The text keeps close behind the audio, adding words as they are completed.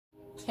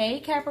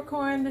Hey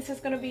Capricorn, this is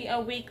going to be a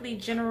weekly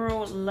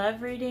general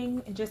love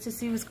reading just to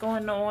see what's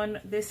going on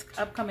this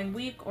upcoming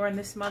week or in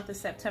this month of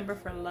September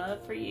for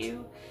love for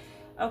you.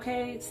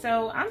 Okay,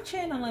 so I'm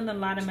channeling a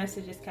lot of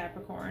messages,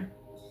 Capricorn.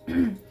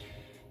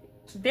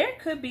 There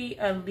could be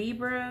a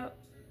Libra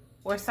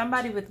or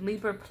somebody with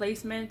Libra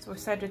placements or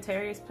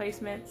Sagittarius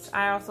placements.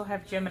 I also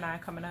have Gemini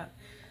coming up.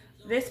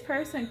 This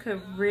person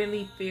could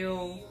really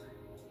feel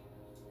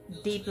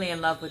deeply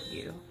in love with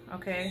you,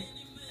 okay?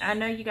 I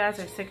know you guys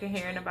are sick of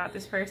hearing about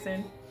this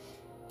person,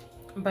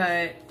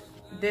 but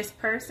this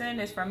person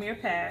is from your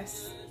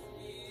past.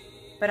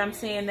 But I'm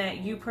saying that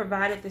you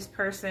provided this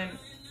person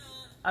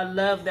a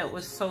love that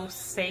was so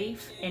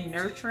safe and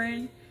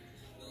nurturing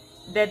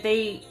that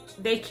they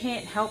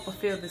can't help but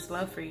feel this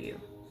love for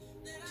you.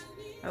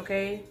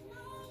 Okay?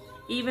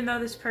 Even though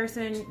this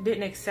person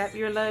didn't accept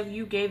your love,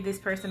 you gave this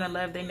person a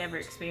love they never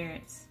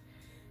experienced.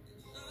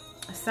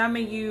 Some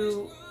of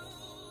you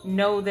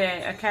know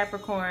that a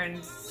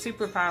Capricorn's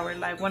superpower,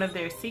 like one of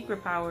their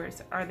secret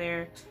powers, are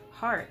their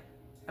heart.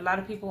 A lot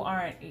of people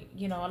aren't,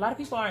 a lot of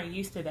people aren't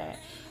used to that.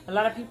 A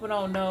lot of people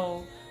don't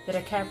know that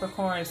a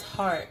Capricorn's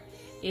heart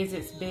is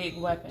its big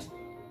weapon.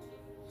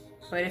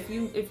 But if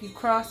you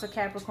cross a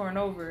Capricorn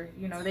over,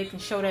 they can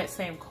show that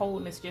same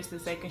coldness just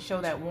as they can show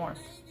that warmth.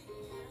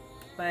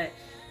 But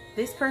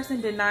this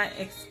person did not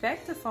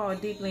expect to fall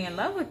deeply in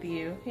love with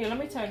you. Here, let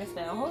me turn this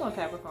down. Hold on,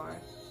 Capricorn.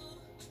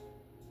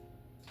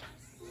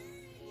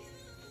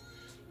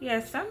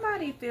 Yeah,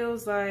 somebody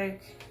feels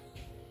like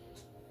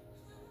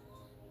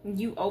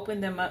you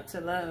opened them up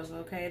to love,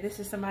 okay? This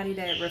is somebody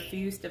that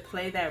refused to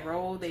play that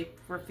role. They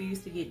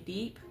refused to get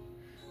deep.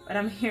 But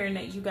I'm hearing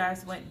that you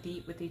guys went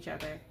deep with each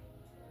other.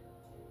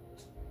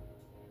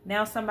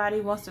 Now somebody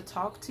wants to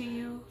talk to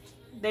you.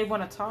 They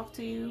want to talk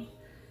to you.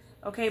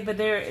 Okay, but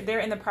they're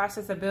in the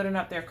process of building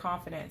up their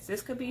confidence.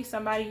 This could be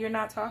somebody you're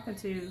not talking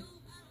to.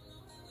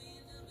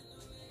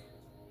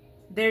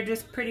 They're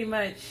just pretty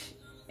much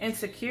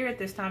insecure at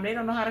this time. They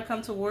don't know how to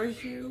come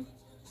towards you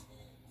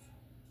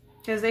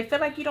because they feel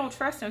like you don't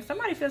trust them.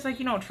 Somebody feels like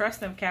you don't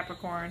trust them,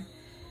 Capricorn.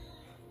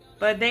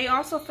 But they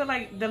also feel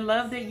like the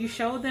love that you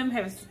showed them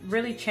has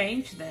really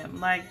changed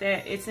them. Like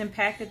that it's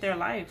impacted their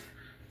life.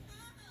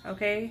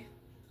 Okay?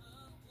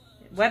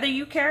 Whether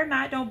you care or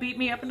not, don't beat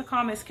me up in the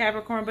comments,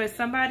 Capricorn. But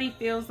somebody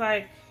feels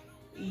like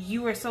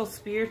you are so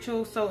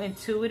spiritual, so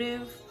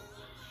intuitive.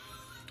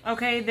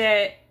 Okay,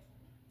 that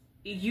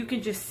you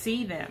can just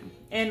see them.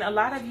 And a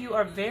lot of you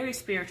are very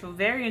spiritual,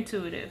 very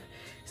intuitive.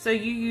 So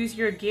you use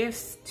your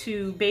gifts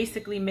to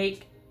basically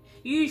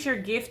use your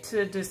gift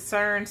to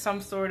discern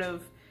some sort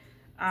of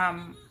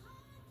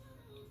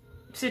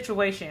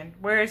situation.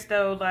 Whereas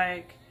though,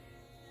 like,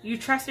 you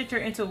trusted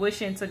your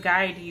intuition to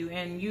guide you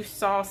and you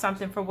saw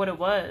something for what it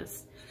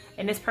was.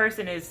 And this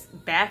person is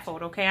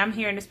baffled, okay? I'm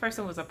hearing this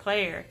person was a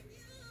player.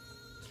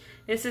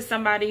 This is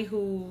somebody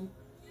who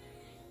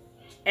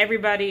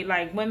everybody,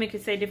 like, women can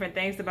say different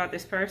things about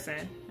this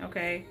person,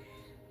 okay?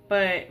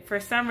 But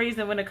for some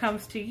reason, when it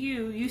comes to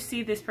you, you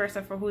see this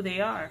person for who they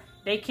are.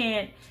 They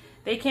can't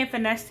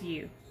finesse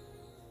you.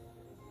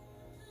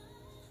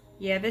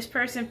 Yeah, this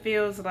person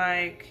feels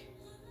like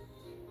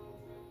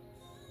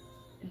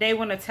they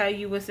want to tell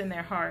you what's in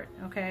their heart,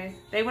 okay?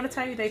 They want to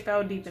tell you they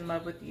fell deep in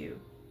love with you.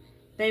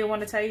 They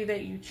want to tell you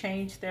that you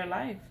changed their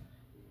life.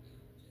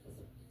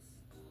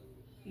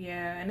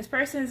 Yeah, and this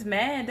person's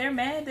mad. They're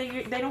mad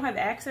that they don't have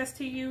access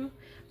to you.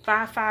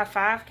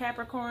 555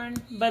 Capricorn.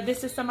 But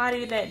this is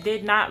somebody that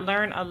did not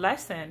learn a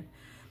lesson.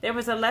 There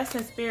was a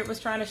lesson Spirit was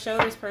trying to show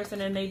this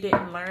person and they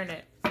didn't learn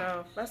it.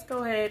 So let's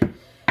go ahead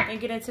and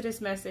get into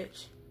this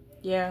message.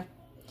 Yeah.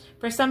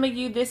 For some of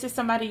you, this is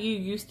somebody you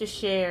used to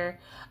share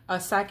a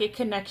psychic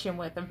connection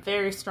with, a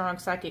very strong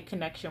psychic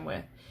connection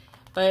with.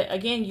 But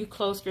again, you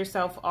closed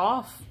yourself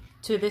off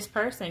to this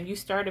person. You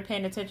started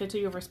paying attention to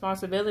your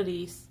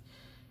responsibilities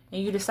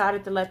and you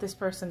decided to let this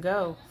person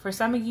go. For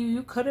some of you,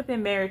 you could have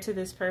been married to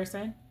this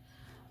person.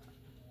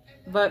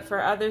 But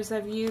for others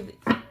of you,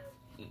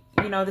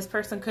 this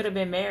person could have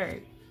been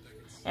married.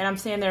 And I'm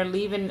saying they're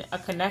leaving a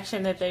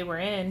connection that they were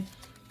in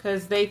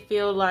because they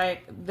feel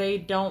like they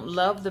don't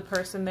love the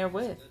person they're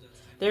with.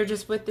 They're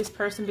just with this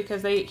person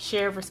because they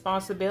share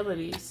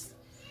responsibilities.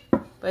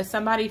 But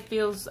somebody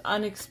feels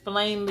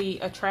unexplainably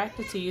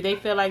attracted to you. They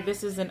feel like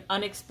this is an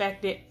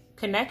unexpected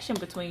connection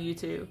between you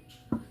two.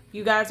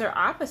 You guys are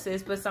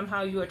opposites, but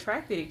somehow you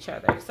attracted each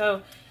other.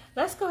 So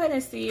let's go ahead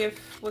and see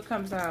what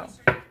comes out.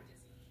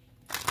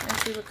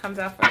 Let's see what comes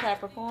out for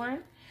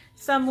Capricorn.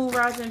 Sun, Moon,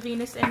 Rising,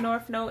 Venus, and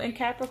North Node in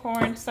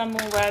Capricorn. Sun,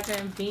 Moon,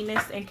 Rising,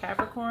 Venus, in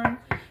Capricorn.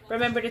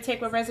 Remember to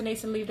take what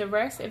resonates and leave the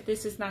rest. If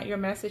this is not your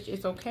message,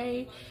 it's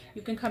okay.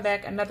 You can come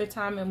back another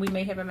time and we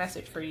may have a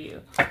message for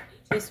you.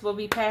 This will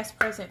be past,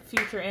 present,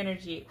 future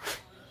energy.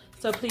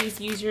 So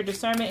please use your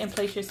discernment and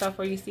place yourself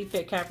where you see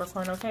fit,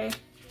 Capricorn, okay?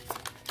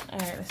 All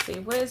right, let's see.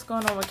 What is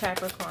going on with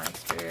Capricorn,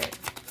 Spirit?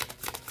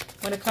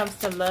 When it comes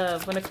to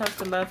love. When it comes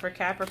to love for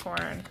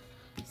Capricorn.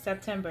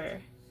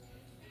 September.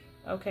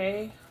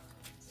 Okay.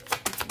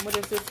 What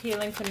is this?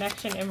 Healing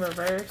connection in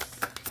reverse.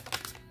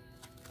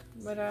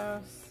 What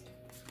else?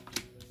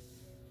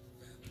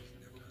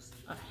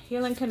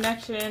 Healing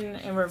connection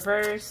in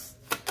reverse.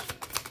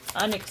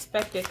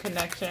 Unexpected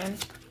connection.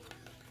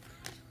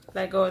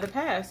 Let go of the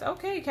past.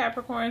 Okay,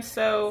 Capricorn.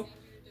 So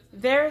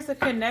there's a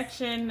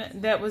connection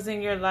that was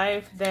in your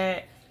life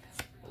that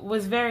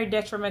was very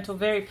detrimental,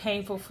 very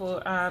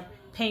painful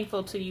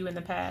to you in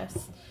the past.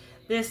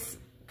 This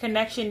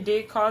connection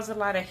did cause a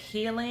lot of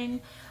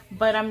healing,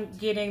 but I'm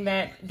getting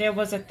that there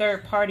was a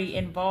third party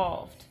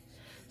involved.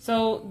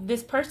 So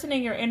this person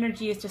in your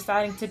energy is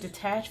deciding to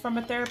detach from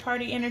a third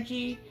party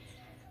energy.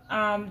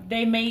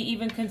 They may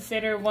even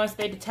consider, once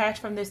they detach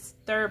from this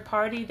third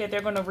party, that they're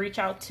going to reach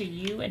out to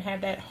you and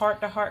have that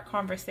heart-to-heart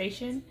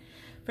conversation.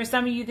 For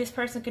some of you, this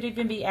person could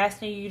even be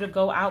asking you to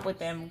go out with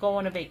them, go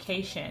on a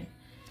vacation.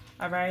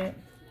 All right.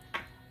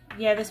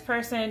 Yeah, this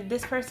person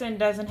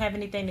doesn't have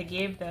anything to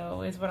give,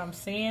 though, is what I'm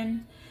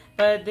seeing.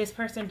 But this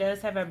person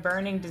does have a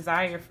burning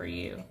desire for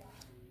you.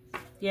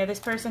 Yeah, this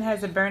person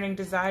has a burning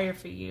desire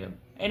for you.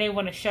 And they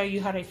want to show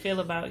you how they feel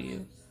about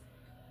you.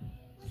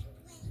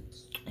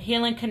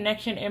 Healing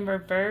connection in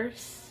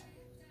reverse.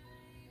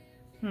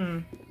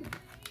 But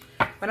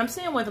I'm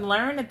seeing with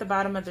learn at the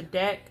bottom of the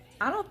deck,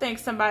 I don't think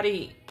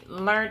somebody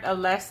learned a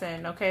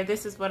lesson. Okay,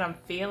 this is what I'm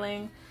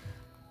feeling.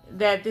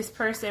 That this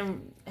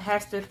person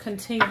has to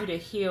continue to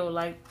heal.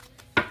 Like,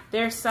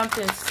 there's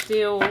something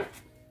still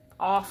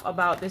off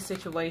about this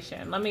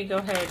situation. Let me go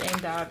ahead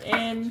and dive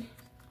in.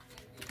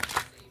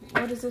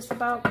 What is this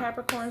about,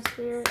 Capricorn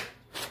spirit?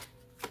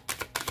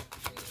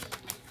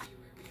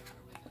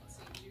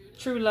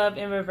 True love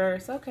in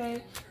reverse.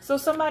 Okay. So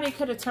somebody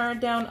could have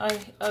turned down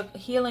a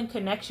healing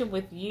connection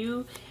with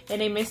you,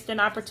 and they missed an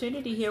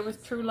opportunity here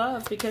with true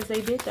love because they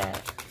did that.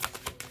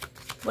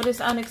 What is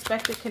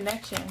unexpected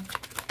connection?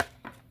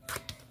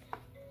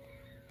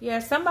 Yeah,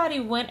 somebody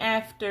went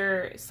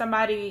after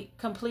somebody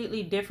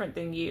completely different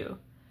than you.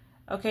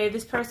 Okay,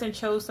 this person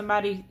chose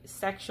somebody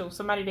sexual,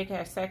 somebody they could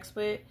have sex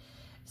with.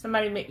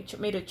 Somebody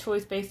made a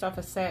choice based off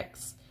of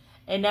sex.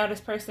 And now this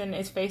person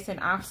is facing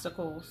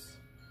obstacles.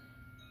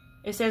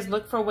 It says,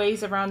 look for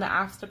ways around the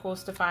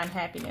obstacles to find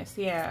happiness.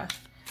 Yeah.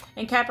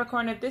 And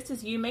Capricorn, if this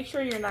is you, make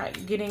sure you're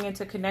not getting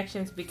into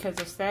connections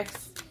because of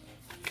sex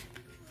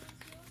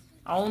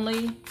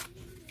only.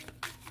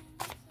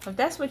 If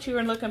that's what you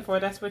were looking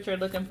for, that's what you're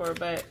looking for.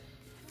 But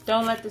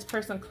don't let this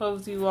person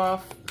close you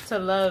off to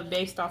love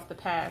based off the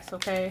past,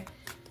 okay?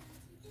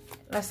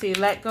 Let's see.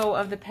 Let go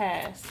of the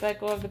past. Let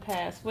go of the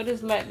past. What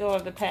is let go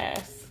of the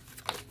past?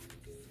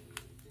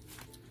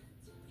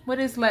 What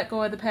is let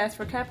go of the past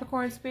for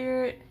Capricorn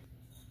spirit?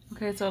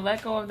 Okay, so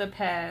let go of the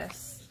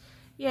past.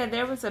 Yeah,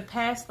 there was a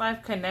past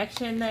life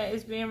connection that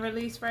is being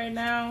released right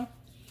now.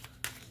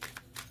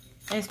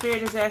 And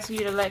spirit is asking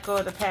you to let go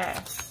of the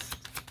past.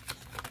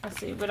 Let's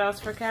see, what else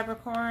for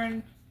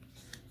Capricorn?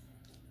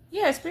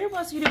 Yeah, spirit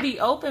wants you to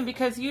be open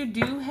because you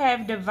do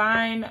have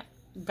divine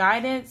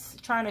guidance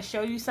trying to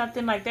show you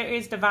something. Like, there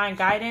is divine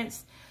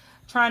guidance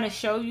trying to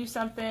show you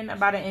something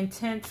about an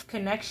intense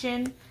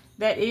connection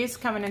that is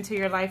coming into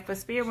your life. But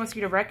spirit wants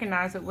you to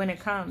recognize it when it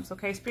comes,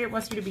 okay? Spirit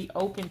wants you to be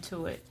open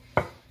to it.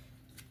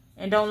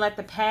 And don't let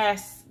the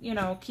past, you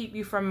know, keep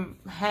you from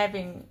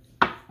having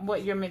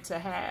what you're meant to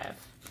have.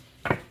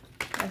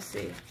 Let's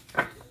see.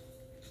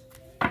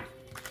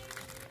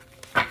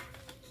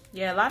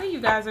 Yeah, a lot of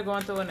you guys are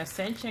going through an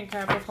ascension,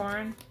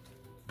 Capricorn.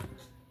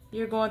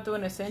 You're going through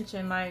an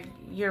ascension. Like,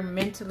 you're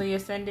mentally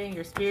ascending,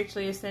 you're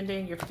spiritually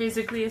ascending, you're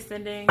physically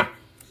ascending.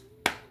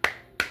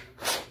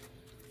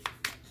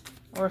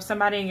 Or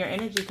somebody in your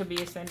energy could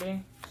be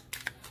ascending.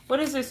 What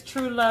is this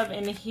true love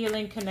and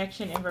healing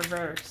connection in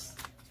reverse?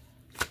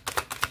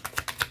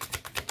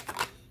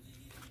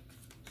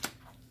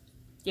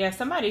 Yeah,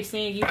 somebody's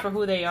seeing you for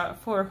who they are,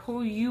 for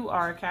who you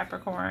are,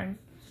 Capricorn.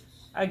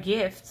 A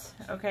gift,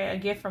 okay? A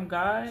gift from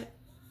God.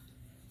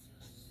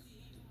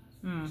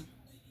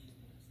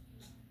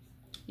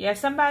 Yeah,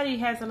 somebody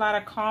has a lot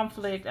of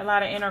conflict, a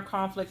lot of inner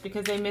conflict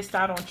because they missed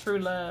out on true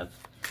love.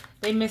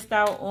 They missed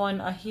out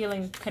on a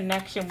healing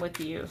connection with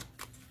you.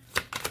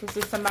 This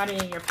is somebody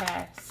in your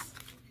past.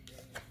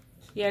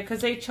 Yeah,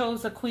 because they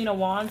chose the Queen of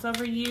Wands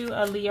over you,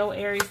 a Leo,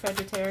 Aries,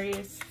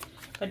 Sagittarius.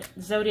 But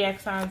zodiac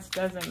signs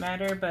doesn't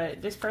matter,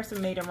 but this person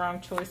made a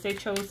wrong choice. They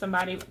chose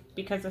somebody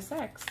because of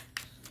sex.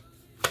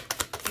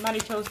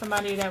 Somebody chose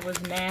somebody that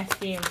was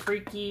nasty and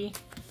freaky.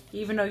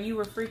 Even though you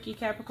were freaky,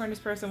 Capricorn, this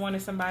person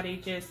wanted somebody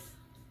just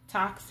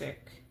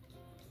toxic.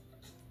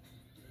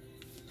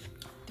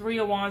 Three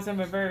of Wands in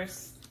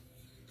reverse.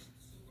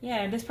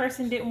 Yeah, this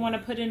person didn't want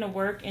to put in the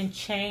work and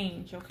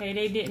change, okay?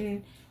 They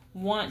didn't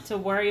want to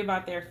worry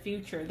about their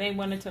future. They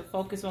wanted to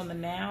focus on the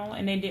now,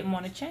 and they didn't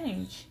want to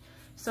change.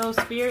 So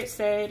Spirit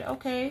said,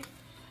 okay,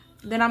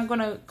 then I'm going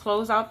to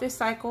close out this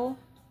cycle.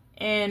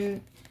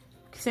 And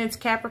since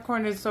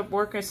Capricorn is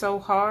working so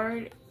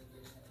hard,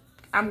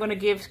 I'm going to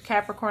give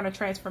Capricorn a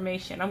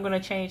transformation. I'm going to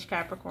change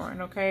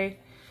Capricorn, okay?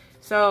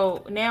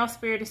 So now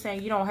Spirit is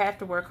saying you don't have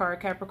to work hard,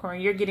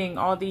 Capricorn. You're getting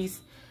all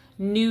these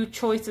new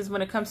choices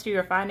when it comes to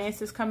your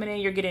finances coming in.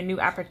 You're getting new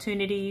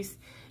opportunities.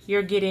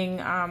 You're getting,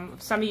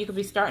 some of you could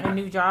be starting a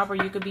new job, or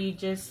you could be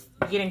just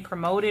getting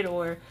promoted,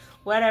 or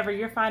whatever,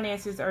 your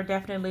finances are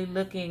definitely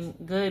looking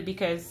good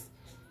because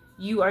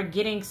you are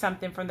getting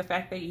something from the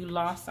fact that you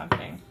lost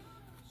something.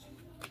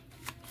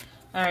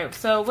 All right,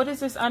 so what is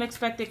this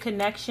unexpected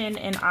connection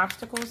and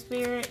obstacle,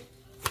 Spirit?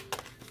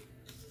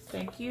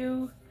 Thank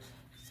you.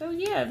 So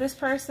yeah, this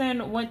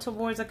person went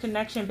towards a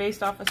connection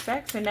based off of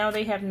sex, and now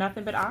they have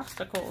nothing but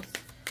obstacles.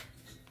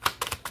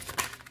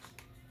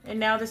 And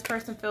now this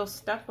person feels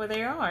stuck where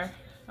they are.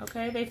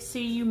 Okay, they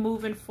see you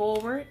moving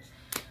forward.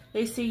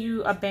 They see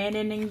you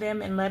abandoning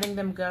them and letting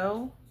them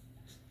go.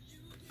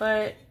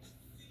 But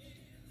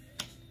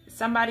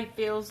somebody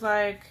feels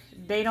like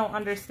they don't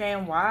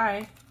understand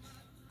why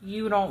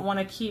you don't want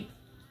to keep,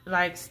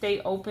 like,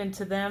 stay open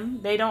to them.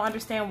 They don't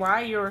understand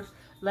why you're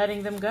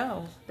letting them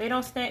go. They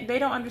don't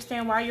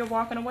understand why you're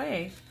walking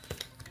away.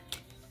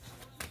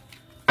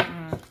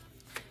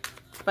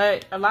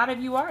 But a lot of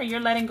you you're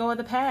letting go of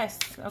the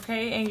past,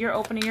 okay? And you're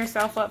opening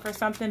yourself up for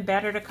something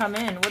better to come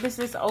in. What is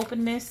this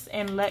openness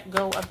and let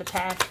go of the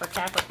past for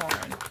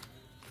Capricorn?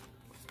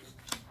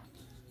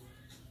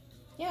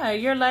 Yeah,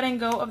 you're letting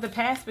go of the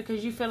past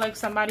because you feel like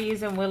somebody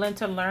isn't willing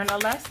to learn a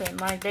lesson.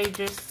 Like, they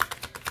just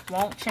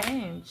won't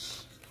change.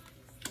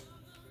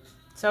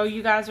 So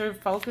you guys are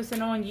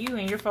focusing on you,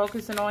 and you're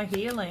focusing on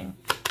healing.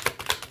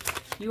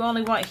 You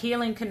only want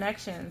healing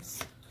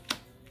connections.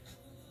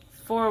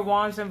 4 of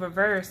Wands in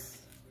reverse.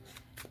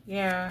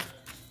 Yeah.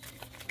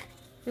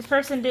 This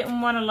person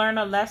didn't want to learn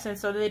a lesson,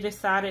 so they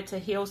decided to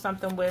heal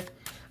something with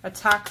a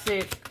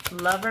toxic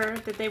lover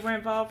that they were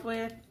involved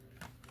with.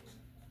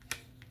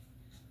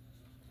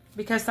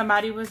 Because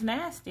somebody was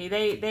nasty.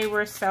 They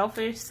were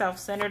selfish,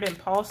 self-centered,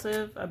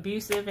 impulsive,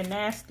 abusive, and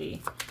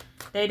nasty.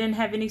 They didn't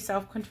have any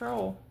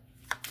self-control.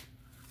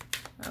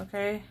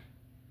 Okay.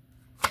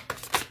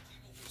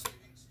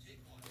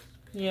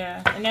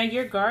 Yeah. And now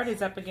your guard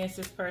is up against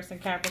this person,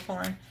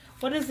 Capricorn.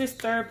 What is this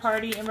third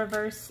party in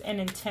reverse and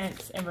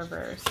intense in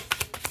reverse?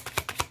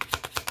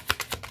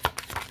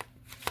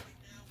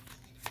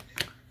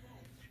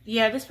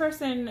 Yeah, this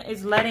person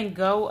is letting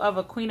go of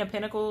a Queen of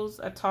Pentacles,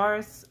 a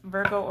Taurus,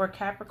 Virgo, or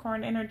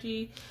Capricorn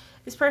energy.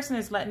 This person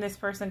is letting this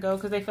person go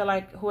because they feel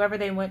like whoever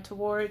they went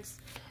towards,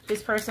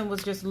 this person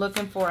was just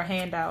looking for a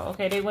handout.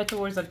 Okay, they went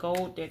towards a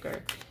gold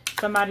digger.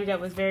 Somebody that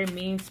was very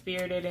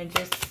mean-spirited and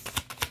just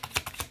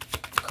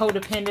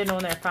codependent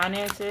on their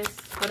finances.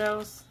 What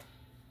else?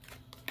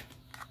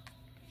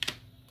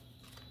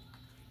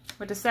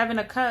 With the 7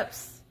 of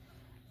Cups,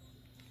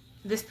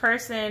 this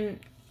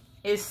person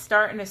is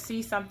starting to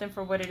see something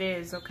for what it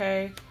is,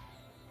 okay?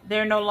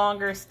 They're no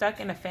longer stuck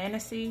in a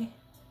fantasy.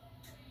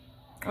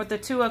 With the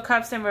 2 of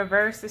Cups in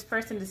reverse, this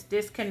person is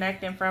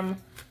disconnecting from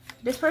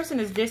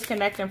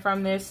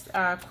this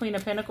Queen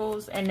of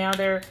Pentacles, and now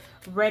they're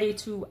ready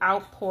to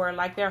outpour,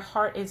 like their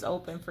heart is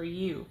open for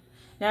you.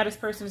 Now this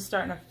person is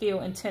starting to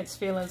feel intense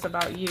feelings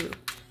about you.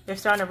 They're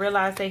starting to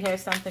realize they have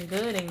something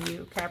good in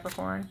you,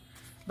 Capricorn.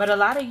 But a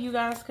lot of you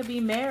guys could be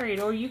married,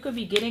 or you could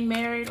be getting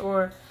married,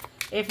 or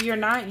if you're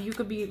not, you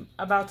could be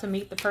about to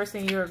meet the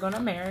person you're going to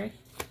marry.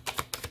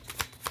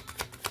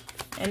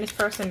 And this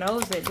person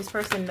knows it. This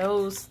person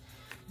knows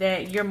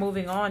that you're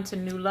moving on to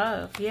new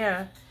love.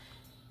 Yeah.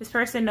 This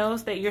person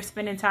knows that you're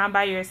spending time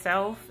by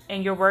yourself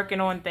and you're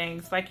working on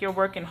things. Like, you're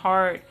working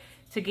hard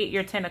to get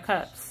your 10 of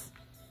Cups.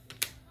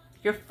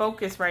 You're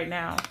focused right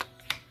now.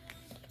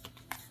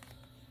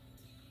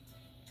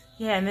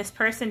 Yeah, and this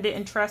person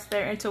didn't trust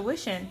their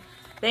intuition.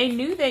 They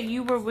knew that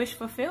you were wish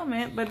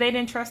fulfillment, but they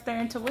didn't trust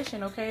their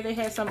intuition, okay? They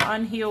had some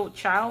unhealed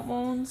child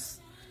wounds.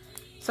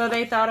 So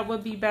they thought it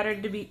would be better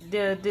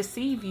to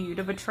deceive you,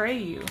 to betray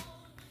you.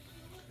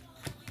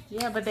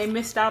 Yeah, but they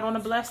missed out on a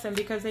blessing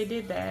because they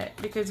did that.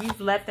 Because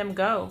you've let them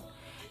go.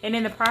 And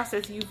in the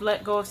process, you've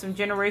let go of some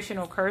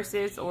generational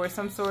curses or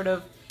some sort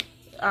of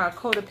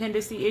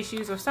codependency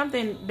issues or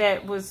something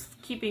that was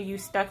keeping you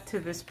stuck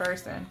to this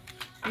person.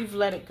 You've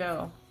let it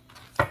go.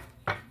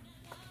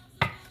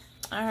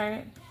 All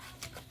right.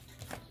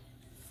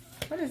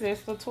 What is this?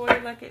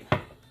 Latoya, like it.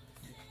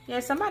 Yeah,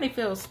 somebody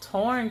feels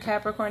torn,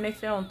 Capricorn. They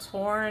feel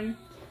torn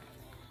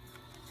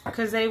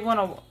because they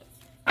want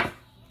to,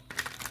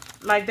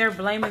 like, they're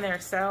blaming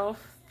themselves,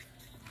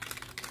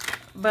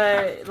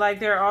 but like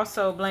they're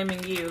also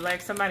blaming you. Like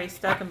somebody's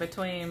stuck in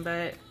between,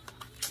 but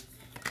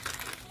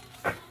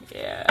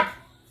yeah.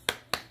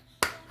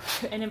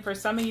 And then for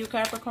some of you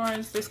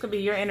Capricorns, this could be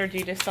your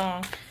energy, this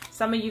song.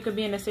 Some of you could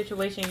be in a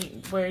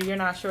situation where you're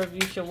not sure if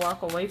you should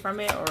walk away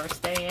from it or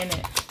stay in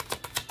it.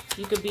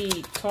 You could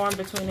be torn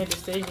between a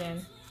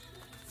decision.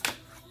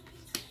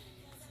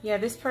 Yeah,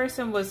 this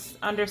person was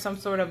under some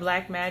sort of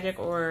black magic,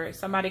 or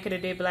somebody could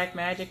have did black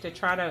magic to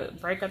try to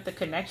break up the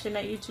connection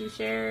that you two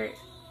shared.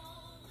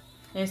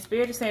 And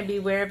Spirit is saying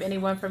beware of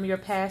anyone from your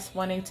past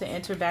wanting to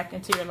enter back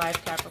into your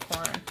life,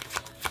 Capricorn.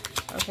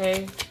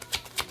 Okay?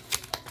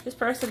 This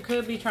person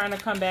could be trying to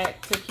come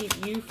back to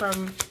keep you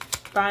from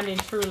finding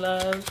true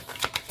love.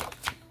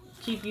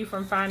 Keep you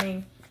from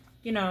finding,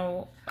 you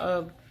know,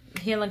 a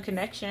healing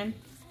connection.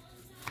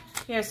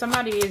 Yeah,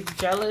 somebody is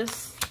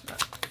jealous.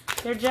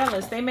 They're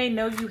jealous. They may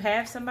know you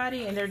have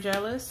somebody and they're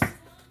jealous.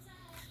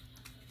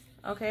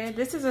 Okay,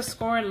 this is a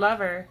scorned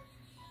lover.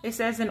 It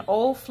says an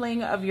old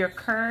fling of your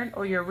current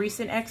or your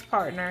recent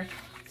ex-partner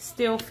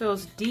still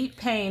feels deep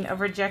pain of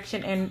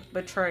rejection and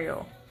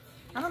betrayal.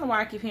 I don't know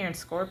why I keep hearing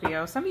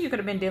Scorpio. Some of you could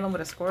have been dealing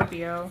with a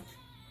Scorpio.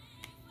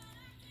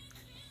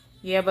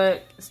 Yeah,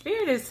 but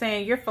Spirit is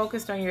saying you're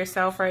focused on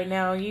yourself right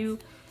now.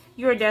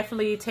 You're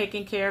definitely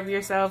taking care of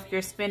yourself.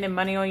 You're spending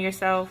money on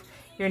yourself.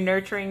 You're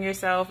nurturing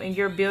yourself and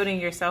you're building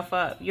yourself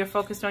up. You're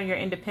focused on your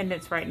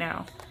independence right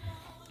now.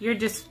 You're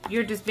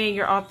just being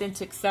your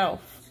authentic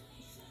self.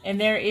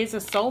 And there is a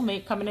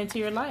soulmate coming into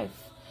your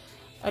life.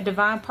 A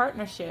divine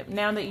partnership.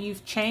 Now that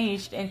you've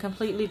changed and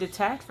completely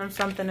detached from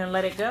something and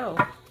let it go.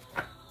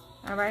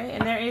 All right.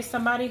 And there is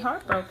somebody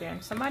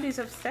heartbroken. Somebody's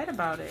upset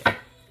about it.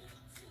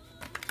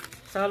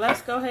 So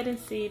let's go ahead and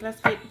see. Let's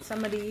get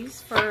some of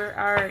these for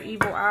our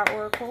Evil Eye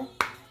Oracle.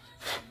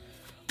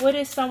 What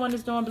if someone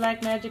is doing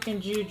black magic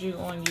and juju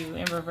on you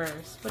in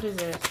reverse? What is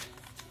this?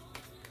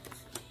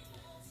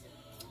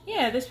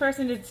 Yeah, this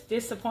person is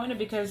disappointed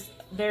because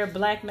their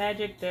black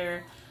magic,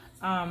 their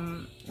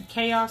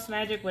chaos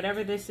magic,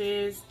 whatever this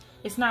is,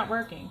 it's not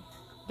working.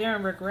 They're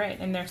in regret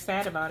and they're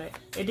sad about it.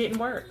 It didn't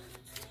work.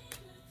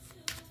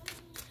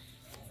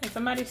 And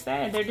somebody's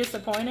sad. They're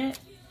disappointed.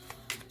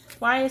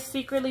 Why is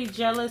secretly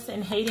jealous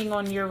and hating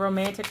on your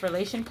romantic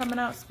relation coming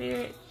out,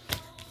 Spirit?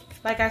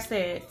 Like I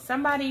said,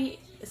 somebody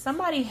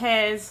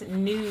has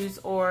news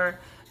or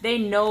they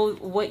know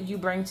what you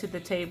bring to the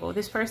table.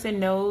 This person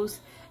knows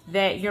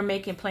that you're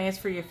making plans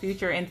for your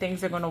future and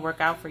things are going to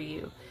work out for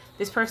you.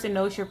 This person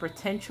knows your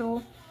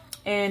potential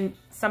and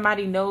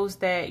somebody knows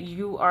that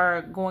you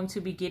are going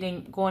to be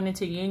going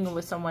into union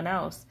with someone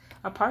else,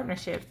 a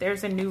partnership.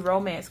 There's a new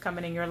romance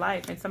coming in your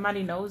life and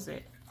somebody knows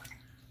it.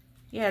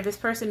 Yeah, this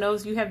person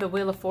knows you have the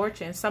Wheel of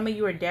Fortune. Some of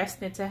you are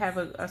destined to have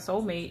a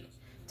soulmate,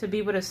 to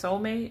be with a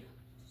soulmate.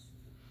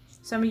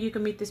 Some of you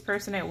can meet this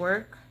person at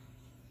work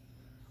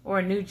or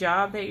a new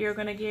job that you're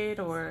going to get,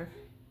 or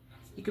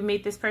you can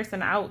meet this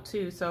person out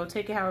too. So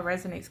take it how it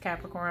resonates,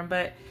 Capricorn.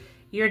 But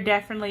you're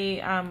definitely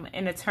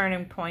in a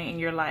turning point in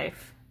your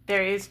life.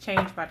 There is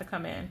change about to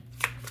come in.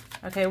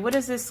 Okay, what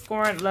is this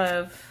scorned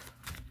love?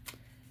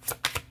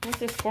 What's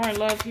this scorned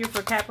love here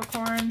for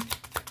Capricorn?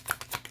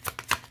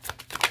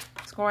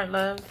 Scorned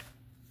love.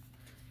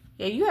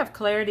 Yeah, you have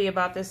clarity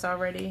about this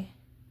already.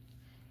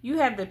 You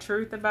have the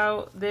truth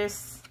about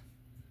this.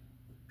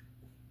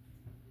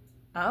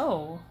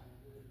 Oh.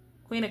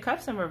 Queen of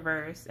Cups in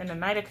reverse and the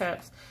Knight of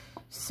Cups.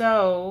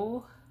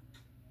 So,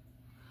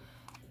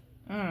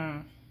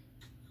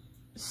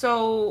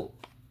 so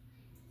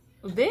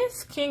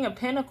this King of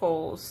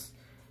Pentacles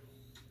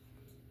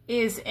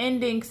is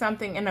ending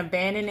something and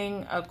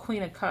abandoning a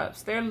Queen of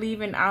Cups. They're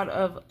leaving out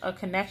of a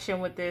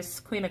connection with this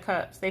Queen of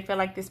Cups. They feel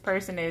like this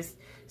person is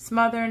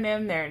smothering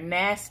them. They're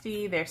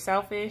nasty. They're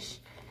selfish.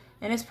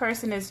 And this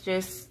person is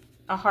just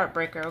a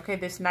heartbreaker. Okay,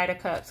 this Knight of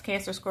Cups,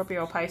 Cancer,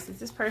 Scorpio, Pisces.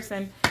 This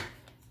person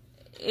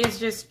is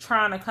just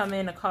trying to come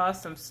in and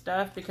cause some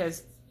stuff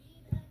because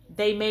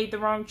they made the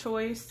wrong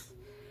choice.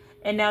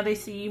 And now they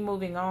see you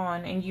moving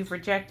on and you've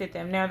rejected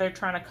them. Now they're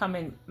trying to come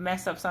and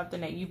mess up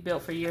something that you've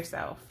built for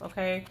yourself.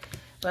 Okay.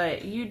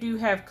 But you do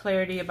have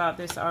clarity about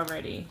this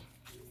already.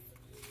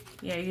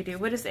 Yeah, you do.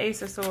 What is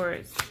Ace of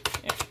Swords?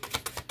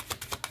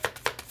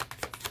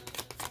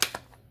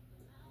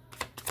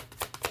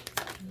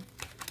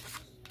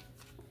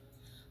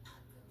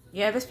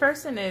 Yeah, this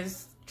person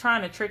is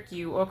trying to trick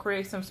you or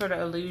create some sort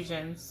of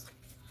illusions.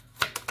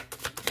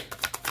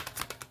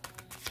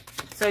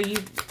 So you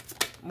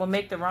will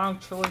make the wrong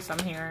choice, I'm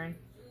hearing.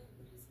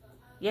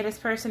 Yeah, this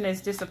person is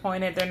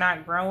disappointed. They're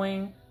not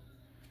growing.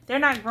 They're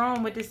not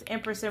growing with this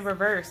Empress in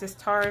reverse. This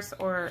Taurus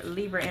or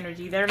Libra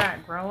energy. They're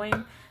not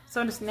growing.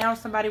 So now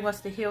somebody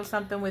wants to heal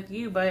something with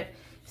you. But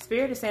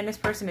Spirit is saying this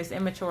person is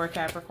immature,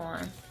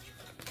 Capricorn.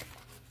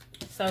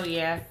 So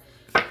yeah.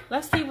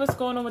 Let's see what's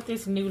going on with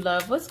this new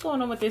love. What's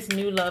going on with this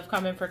new love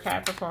coming for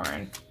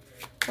Capricorn?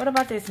 What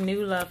about this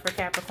new love for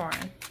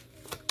Capricorn?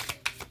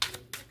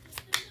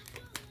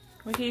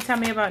 What can you tell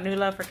me about new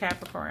love for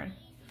Capricorn?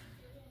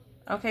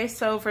 Okay,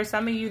 so for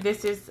some of you,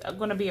 this is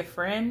going to be a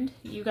friend.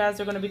 You guys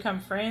are going to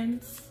become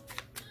friends.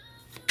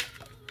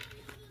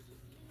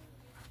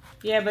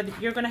 Yeah,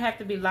 but you're going to have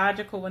to be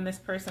logical when this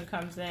person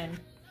comes in.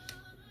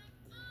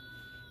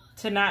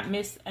 To not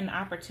miss an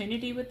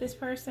opportunity with this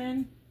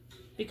person.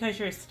 Because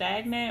you're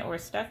stagnant or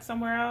stuck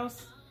somewhere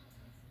else.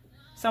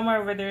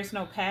 Somewhere where there's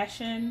no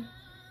passion.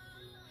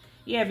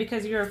 Yeah,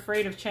 because you're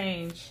afraid of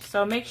change.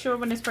 So make sure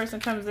when this person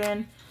comes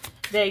in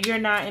that you're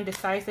not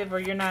indecisive or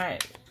you're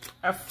not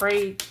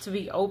afraid to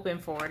be open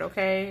for it,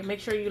 okay? Make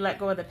sure you let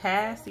go of the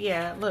past.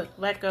 Yeah, look,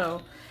 let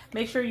go.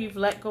 Make sure you've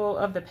let go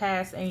of the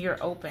past and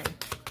you're open.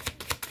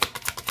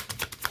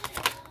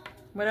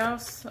 What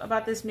else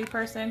about this new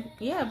person?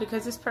 Yeah,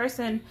 because this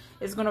person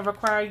is going to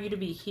require you to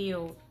be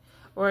healed.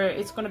 Or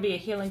it's going to be a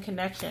healing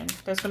connection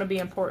that's going to be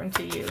important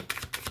to you.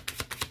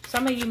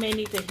 Some of you may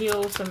need to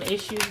heal some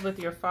issues with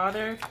your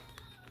father.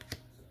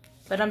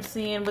 But I'm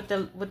seeing with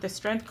the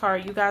Strength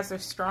card, you guys are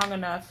strong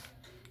enough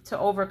to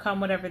overcome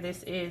whatever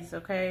this is,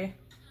 okay?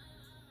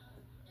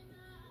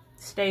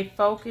 stay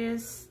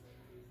focused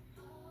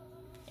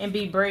and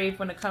be brave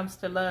when it comes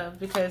to love,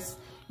 because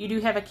you do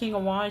have a King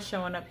of Wands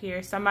showing up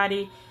here.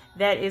 Somebody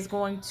that is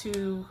going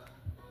to...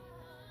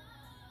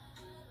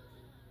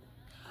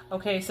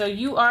 Okay, so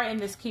you are in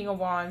this King of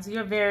Wands.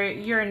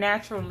 You're a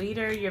natural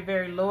leader. You're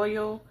very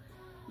loyal.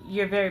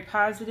 You're very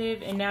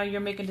positive. And now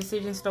you're making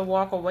decisions to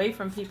walk away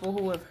from people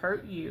who have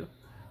hurt you,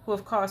 who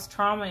have caused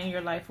trauma in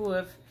your life, who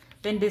have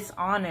been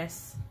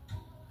dishonest,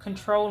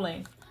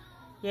 controlling.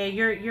 Yeah,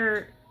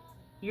 you're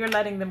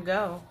letting them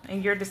go,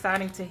 and you're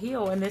deciding to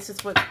heal. And this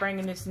is what's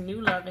bringing this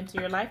new love into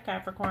your life,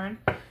 Capricorn.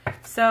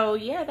 So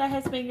yeah, that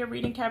has been your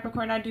reading,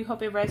 Capricorn. I do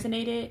hope it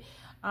resonated.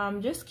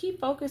 Just keep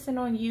focusing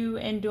on you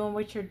and doing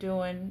what you're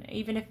doing,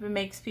 even if it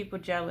makes people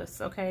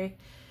jealous, okay?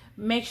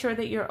 Make sure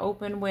that you're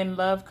open when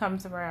love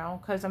comes around,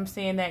 because I'm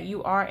seeing that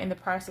you are in the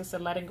process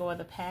of letting go of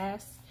the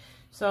past.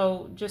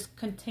 So just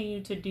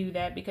continue to do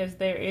that, because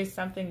there is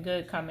something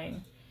good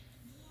coming.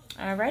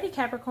 Alrighty,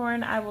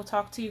 Capricorn. I will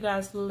talk to you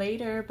guys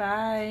later.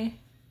 Bye.